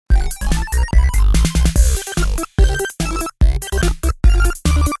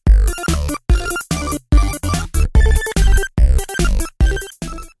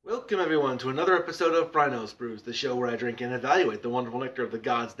everyone, to another episode of Bryno's Brews, the show where I drink and evaluate the wonderful nectar of the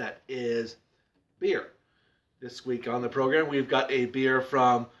gods that is beer. This week on the program, we've got a beer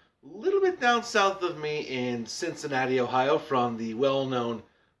from a little bit down south of me in Cincinnati, Ohio, from the well-known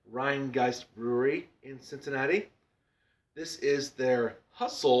Rhinegeist brewery in Cincinnati. This is their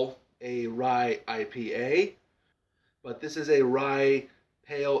Hustle, a rye IPA, but this is a rye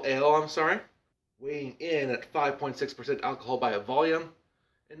pale ale, weighing in at 5.6% alcohol by volume.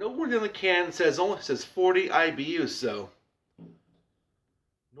 And over on the can says 40 IBUs, so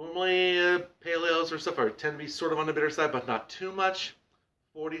normally pale ales or stuff tend to be sort of on the bitter side, but not too much.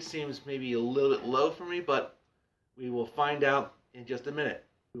 40 seems maybe a little bit low for me, but we will find out in just a minute.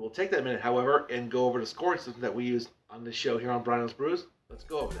 We will take that minute, however, and go over the scoring system that we use on this show here on Bryno's Brews. Let's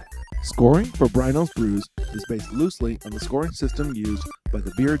go over that. Scoring for Bryno's Brews is based loosely on the scoring system used by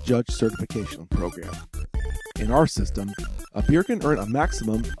the Beer Judge Certification Program. In our system, a beer can earn a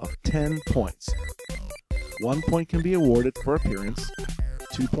maximum of 10 points. 1 point can be awarded for appearance,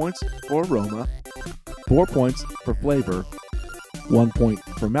 2 points for aroma, 4 points for flavor, 1 point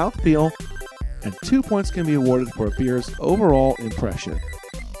for mouthfeel, and 2 points can be awarded for a beer's overall impression.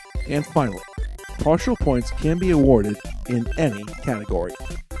 And finally, partial points can be awarded in any category.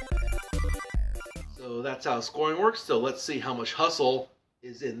 So that's how scoring works. So let's see how much Hustle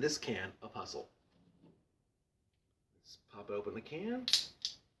is in this can of Hustle. Let's pop open the can.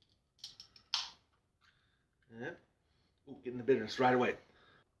 And, getting the bitterness right away.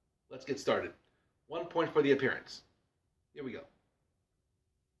 Let's get started. 1 point for the appearance. Here we go.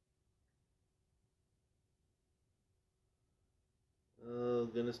 Oh,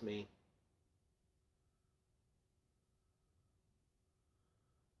 goodness me.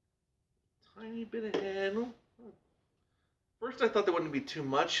 Tiny bit of head. First I thought there wouldn't be too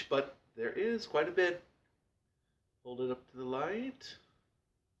much, but there is quite a bit. Hold it up to the light.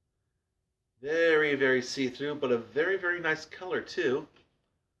 Very, very see-through, but a very, very nice color too.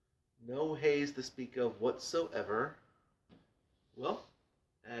 No haze to speak of whatsoever. Well,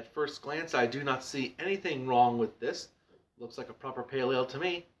 at first glance I do not see anything wrong with this. Looks like a proper pale ale to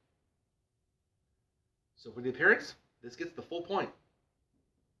me. So for the appearance, this gets the full point.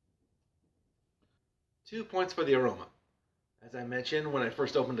 2 points for the aroma. As I mentioned, when I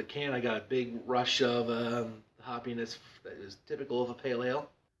first opened the can, I got a big rush of hoppiness that is typical of a pale ale.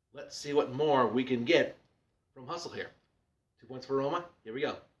 Let's see what more we can get from Hustle here. 2 points for aroma. Here we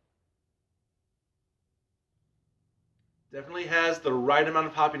go. Definitely has the right amount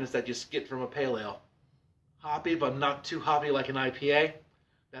of hoppiness that you get from a pale ale. Hoppy, but not too hoppy like an IPA.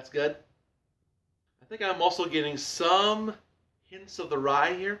 That's good. I think I'm also getting some hints of the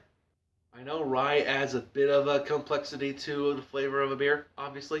rye here. I know rye adds a bit of a complexity to the flavor of a beer,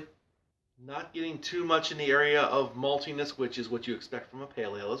 obviously. Not getting too much in the area of maltiness, which is what you expect from a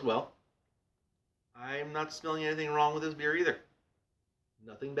pale ale as well. I'm not smelling anything wrong with this beer either.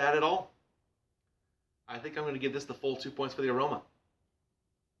 Nothing bad at all. I think I'm going to give this the full 2 points for the aroma.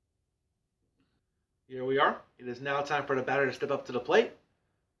 Here we are. It is now time for the batter to step up to the plate.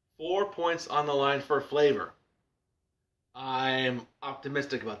 4 points on the line for flavor. I'm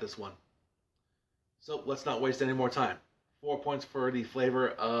optimistic about this one. So let's not waste any more time. 4 points for the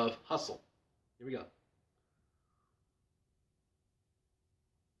flavor of Hustle. Here we go.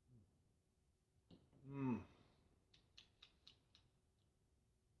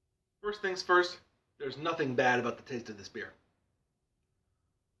 First things first, there's nothing bad about the taste of this beer.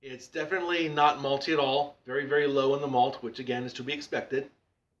 It's definitely not malty at all. Very, very low in the malt, which again is to be expected.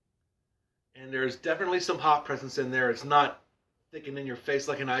 And there's definitely some hop presence in there. It's not thick and in your face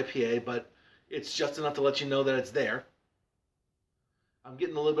like an IPA, but it's just enough to let you know that it's there. I'm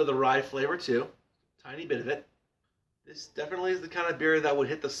getting a little bit of the rye flavor too. Tiny bit of it. This definitely is the kind of beer that would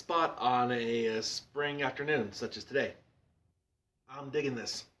hit the spot on a spring afternoon, such as today. I'm digging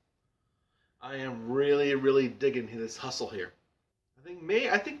this. I am really, really digging this Hustle here.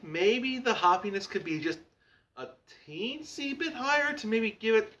 I think maybe the hoppiness could be just a teensy bit higher to maybe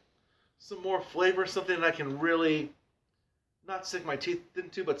give it some more flavor, something that I can really not sink my teeth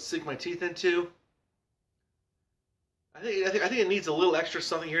into, but sink my teeth into. I think it needs a little extra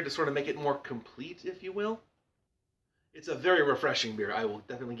something here to sort of make it more complete, if you will. It's a very refreshing beer. I will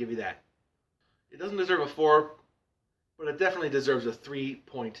definitely give you that. It doesn't deserve a 4, but it definitely deserves a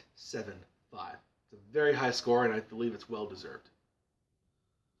 3.75. It's a very high score, and I believe it's well deserved.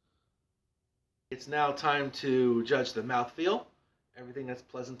 It's now time to judge the mouthfeel. Everything that's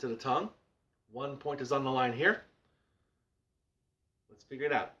pleasant to the tongue. 1 point is on the line here. Let's figure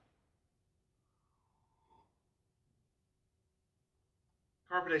it out.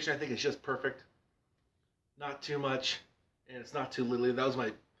 Carbonation, I think, is just perfect. Not too much, and it's not too little. That was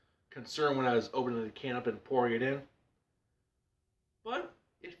my concern when I was opening the can up and pouring it in. But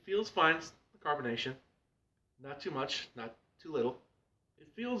it feels fine. It's the carbonation. Not too much, not too little. It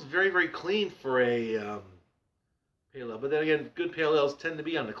feels very, very clean for a pale ale. But then again, good pale ales tend to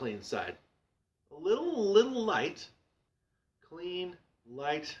be on the clean side. A little light. Clean,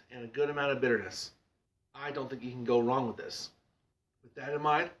 light, and a good amount of bitterness. I don't think you can go wrong with this. With that in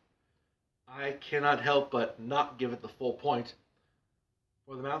mind, I cannot help but not give it the full point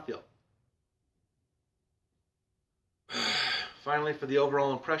for the mouthfeel. Finally, for the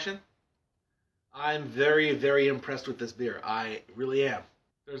overall impression, I'm very, very impressed with this beer. I really am.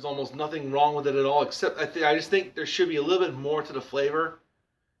 There's almost nothing wrong with it at all, except I just think there should be a little bit more to the flavor.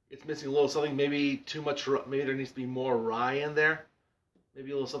 It's missing a little something, maybe too much, maybe there needs to be more rye in there.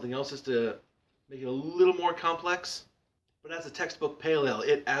 Maybe a little something else just to make it a little more complex. But as a textbook pale ale,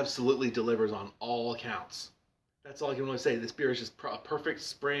 it absolutely delivers on all accounts. That's all I can really say. This beer is just a perfect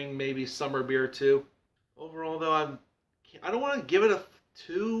spring, maybe summer beer too. Overall, though, I don't want to give it a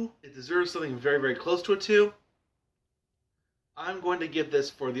 2. It deserves something very, very close to a 2. I'm going to give this,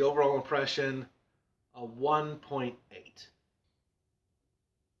 for the overall impression, a 1.8.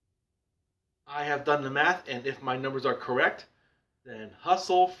 I have done the math, and if my numbers are correct, then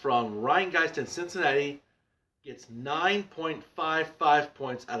Hustle from Rhinegeist in Cincinnati gets 9.55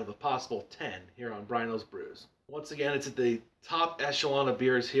 points out of a possible 10 here on Bryno's Brews. Once again, it's at the top echelon of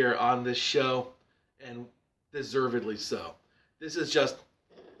beers here on this show, and deservedly so. This is just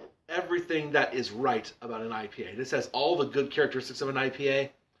everything that is right about an IPA. This has all the good characteristics of an IPA,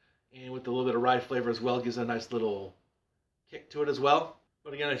 and with a little bit of rye flavor as well, gives a nice little kick to it as well.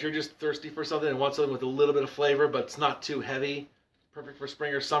 But again, if you're just thirsty for something and want something with a little bit of flavor, but it's not too heavy, perfect for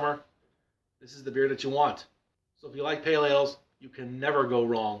spring or summer, this is the beer that you want. So if you like pale ales, you can never go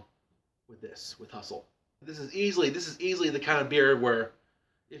wrong with this, with Hustle. This is easily the kind of beer where,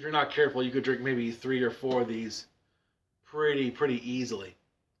 if you're not careful, you could drink maybe 3 or 4 of these pretty easily.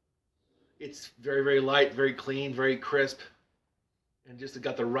 It's very, very light, very clean, very crisp, and just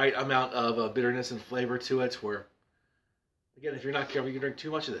got the right amount of bitterness and flavor to it where, again, if you're not careful, you can drink too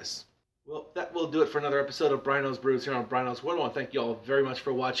much of this. Well, that will do it for another episode of Bryno's Brews here on Bryno's World. I want to thank you all very much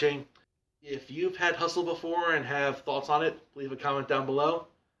for watching. If you've had Hustle before and have thoughts on it, leave a comment down below.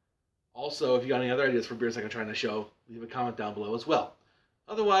 Also, if you got any other ideas for beers I can try in the show, leave a comment down below as well.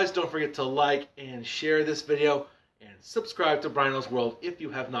 Otherwise, don't forget to like and share this video and subscribe to Bryno's World if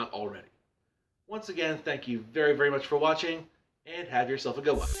you have not already. Once again, thank you very, very much for watching, and have yourself a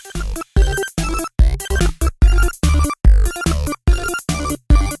good one.